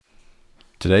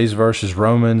Today's verse is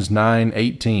Romans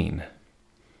 9:18.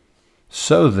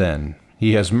 So then,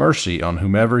 he has mercy on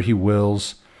whomever he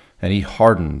wills, and he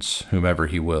hardens whomever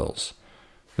he wills.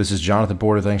 This is Jonathan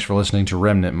Porter. Thanks for listening to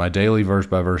Remnant, my daily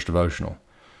verse-by-verse devotional.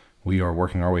 We are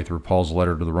working our way through Paul's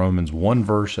letter to the Romans, one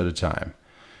verse at a time.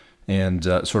 And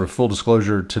sort of full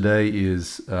disclosure, today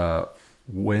is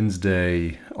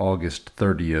Wednesday, August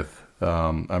 30th.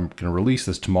 I'm going to release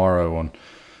this tomorrow on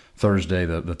Thursday,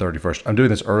 the 31st. I'm doing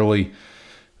this early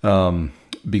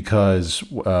because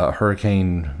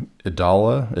Hurricane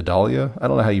Idalia, I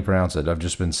don't know how you pronounce it. I've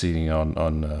just been seeing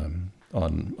on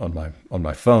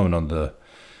my phone on the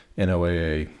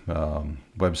NOAA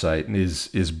website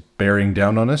is bearing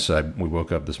down on us. We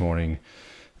woke up this morning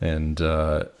and we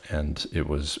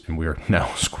are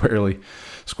now squarely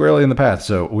in the path.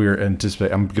 So we're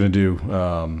anticipating. I'm going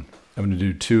to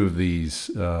do two of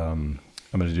these. I'm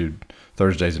going to do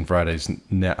Thursdays and Fridays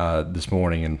this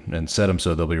morning and set them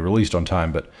so they'll be released on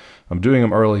time. But I'm doing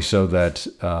them early so that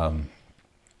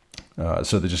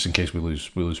just in case we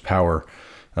lose power,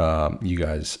 you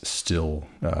guys still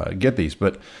get these.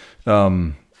 But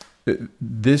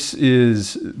this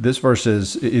verse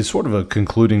is sort of a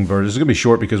concluding verse. It's going to be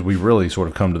short because we've really sort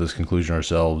of come to this conclusion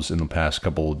ourselves in the past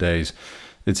couple of days.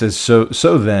 It says, so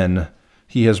then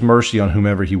he has mercy on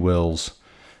whomever he wills,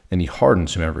 and he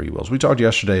hardens whomever he wills. We talked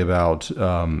yesterday about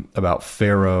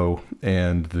Pharaoh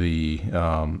and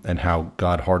and how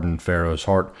God hardened Pharaoh's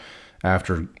heart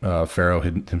after Pharaoh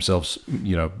himself,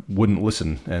 wouldn't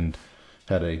listen and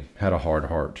had a hard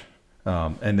heart.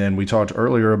 And then we talked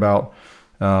earlier about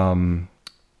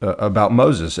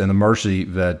Moses and the mercy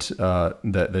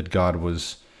that God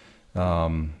was,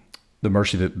 the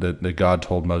mercy that God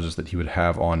told Moses that he would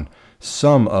have on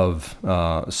some of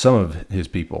his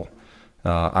people.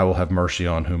 I will have mercy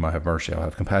on whom I have mercy. I will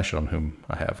have compassion on whom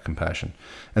I have compassion.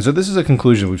 And so this is a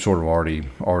conclusion we've sort of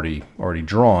already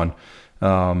drawn,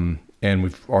 and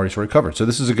we've already sort of covered. So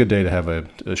this is a good day to have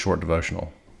a short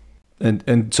devotional.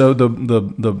 And so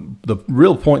the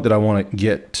real point that I want to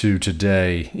get to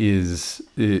today is,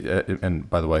 and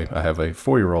by the way, I have a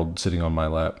 4-year-old sitting on my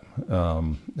lap,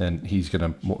 and he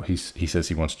says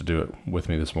he wants to do it with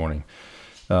me this morning.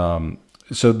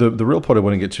 So the real point I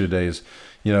want to get to today is,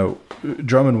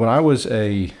 Drummond, when I was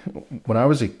a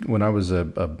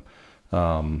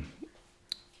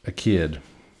kid,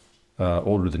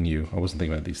 older than you, I wasn't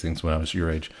thinking about these things when I was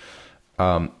your age.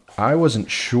 I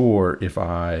wasn't sure if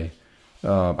I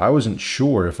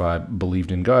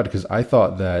believed in God, because I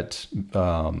thought that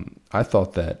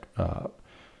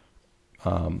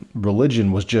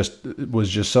religion was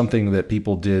just something that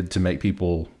people did to make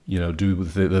people do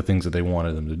the things that they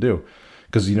wanted them to do.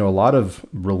 Because a lot of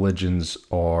religions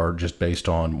are just based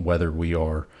on whether we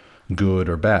are good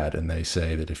or bad, and they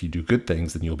say that if you do good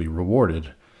things, then you'll be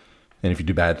rewarded, and if you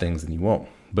do bad things, then you won't.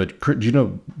 But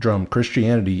Drum,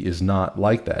 Christianity is not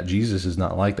like that. Jesus is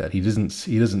not like that. He doesn't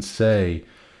say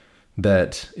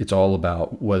that it's all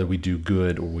about whether we do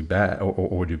good or we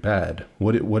do bad.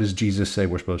 What does Jesus say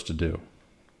we're supposed to do?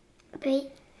 Be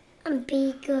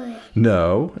good.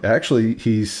 No, actually,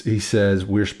 he says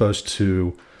we're supposed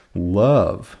to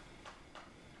love.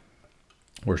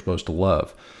 We're supposed to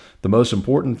love. The most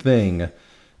important thing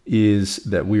is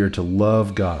that we are to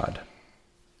love God.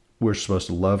 We're supposed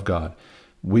to love God.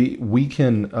 We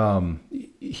can,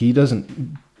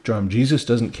 Jesus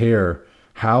doesn't care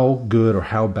how good or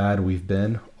how bad we've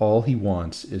been. All he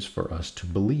wants is for us to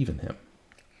believe in him.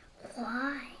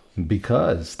 Why?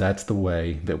 Because that's the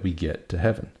way that we get to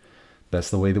heaven. That's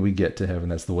the way that we get to heaven.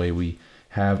 That's the way we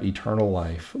have eternal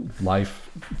life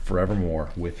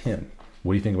forevermore with him.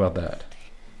 What do you think about that?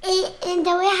 And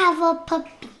then we have a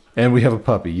puppy. And we have a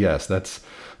puppy, yes. That's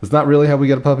not really how we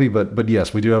get a puppy, but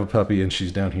yes, we do have a puppy, and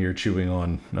she's down here chewing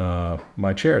on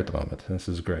my chair at the moment. This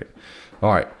is great.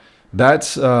 All right,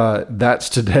 that's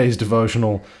today's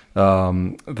devotional.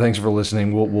 Thanks for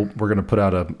listening. We're going to put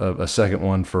out a second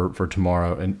one for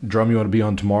tomorrow. And Drum, you want to be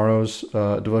on tomorrow's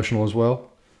devotional as well?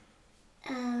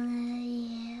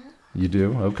 Yeah. You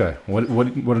do? Okay. What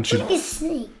don't you? Like a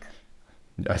snake.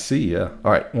 I see. Yeah.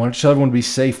 All right. Why don't you tell everyone to be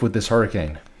safe with this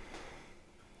hurricane?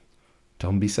 Tell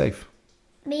them to be safe.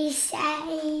 Be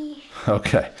safe.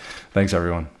 Okay. Thanks,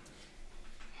 everyone.